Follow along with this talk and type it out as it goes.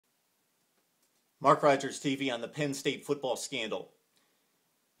Mark Rogers TV on the Penn State football scandal.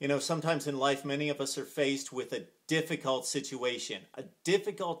 You know, sometimes in life, many of us are faced with a difficult situation, a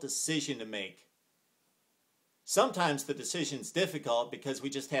difficult decision to make. Sometimes the decision's difficult because we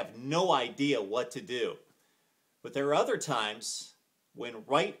just have no idea what to do. But there are other times when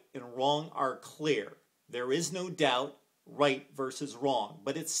right and wrong are clear. There is no doubt right versus wrong.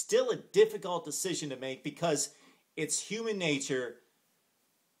 But it's still a difficult decision to make because it's human nature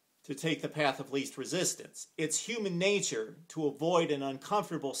to take the path of least resistance. It's human nature to avoid an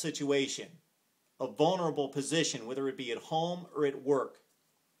uncomfortable situation, a vulnerable position, whether it be at home or at work.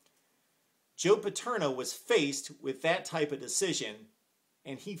 Joe Paterno was faced with that type of decision,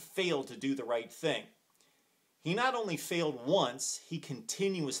 and he failed to do the right thing. He not only failed once, he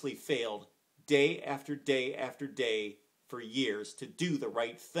continuously failed day after day after day for years to do the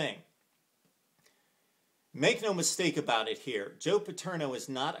right thing. Make no mistake about it here, Joe Paterno is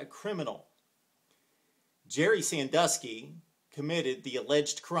not a criminal. Jerry Sandusky committed the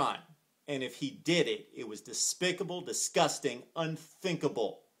alleged crime, and if he did it, it was despicable, disgusting,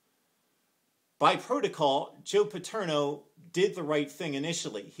 unthinkable. By protocol, Joe Paterno did the right thing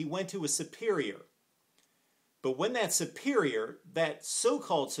initially. He went to a superior. But when that superior, that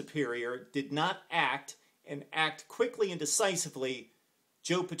so-called superior, did not act and act quickly and decisively,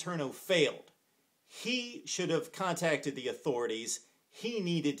 Joe Paterno failed. He should have contacted the authorities. He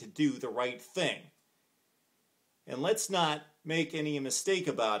needed to do the right thing. And let's not make any mistake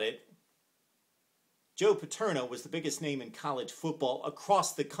about it. Joe Paterno was the biggest name in college football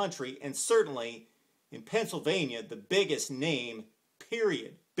across the country, and certainly in Pennsylvania, the biggest name,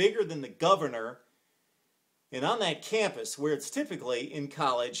 period. Bigger than the governor. And on that campus, where it's typically in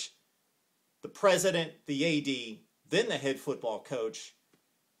college, the president, the AD, then the head football coach,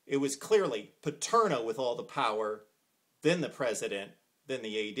 it was clearly Paterno with all the power, then the president, then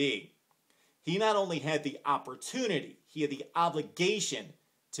the AD. He not only had the opportunity, he had the obligation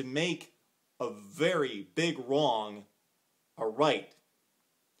to make a very big wrong a right.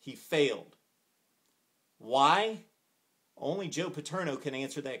 He failed. Why? Only Joe Paterno can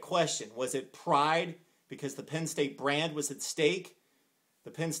answer that question. Was it pride because the Penn State brand was at stake?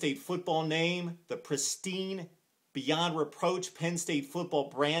 The Penn State football name, the pristine, beyond reproach Penn State football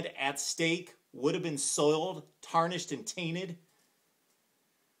brand at stake would have been soiled, tarnished, and tainted?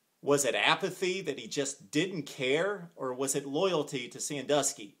 Was it apathy that he just didn't care? Or was it loyalty to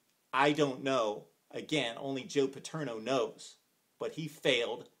Sandusky? I don't know. Again, only Joe Paterno knows. But he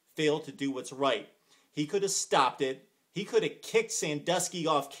failed to do what's right. He could have stopped it. He could have kicked Sandusky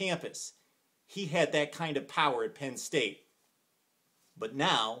off campus. He had that kind of power at Penn State. But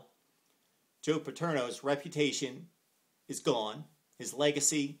now, Joe Paterno's reputation is gone. His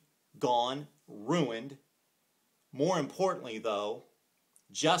legacy, gone, ruined. More importantly, though,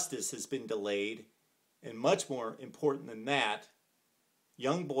 justice has been delayed. And much more important than that,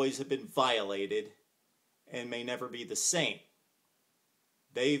 young boys have been violated and may never be the same.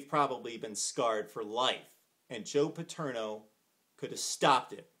 They've probably been scarred for life. And Joe Paterno could have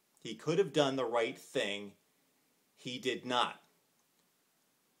stopped it. He could have done the right thing. He did not.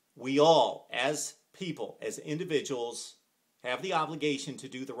 We all, as people, as individuals, have the obligation to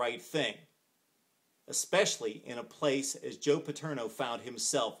do the right thing, especially in a place as Joe Paterno found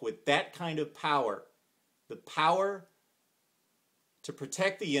himself with that kind of power, the power to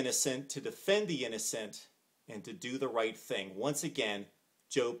protect the innocent, to defend the innocent, and to do the right thing. Once again,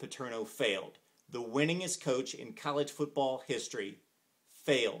 Joe Paterno failed. The winningest coach in college football history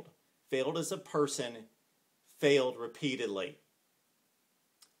failed. Failed as a person, failed repeatedly.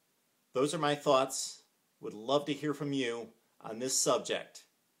 Those are my thoughts. Would love to hear from you on this subject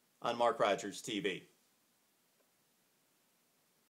on Mark Rogers TV.